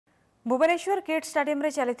Bhubaneswar kid stadium रे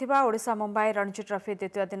चलिथिबा Odisha Mumbai Ranji trophy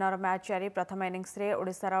द्वितीय दिनर match जारी प्रथम इनिंग्स रे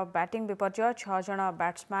ओडिशार बैटिंग विपर्जय 6 जण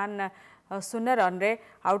बैट्समैन 0 रन रे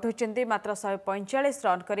आउट होइचंती मात्र 145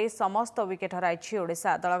 रन करी समस्त विकेट हराइछि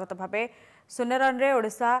ओडिशा दलगत भाबे 0 रन रे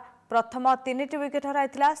ओडिशा प्रथम 3टी विकेट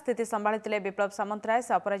हराइथिला स्थिति संभाळिथिले विप्लव सामंतराय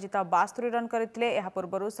से अपराजित 72 रन करथिले एहा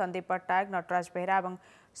पूर्वरु संदीप पट्टनायक नटराज बेहरा एवं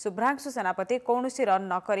शुभ्रांशु सेनापति कौनसी रन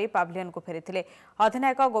न करी पावलियन को फेरिथिले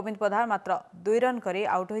अधिनायक गोविंद प्रधान मात्र 2 रन करी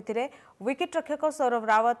आउट होइथिले विकेट रक्षक सौरभ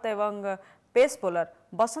रावत एवं पेस बोलर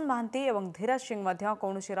बसंत महांती एवं धीरज सिंह मध्य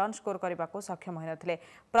कौनसी रन स्कोर करने को सक्षम होइनथिले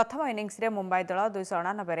प्रथम इनिंग्स रे मुंबई दल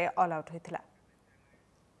 289 रे ऑल आउट होइथिला।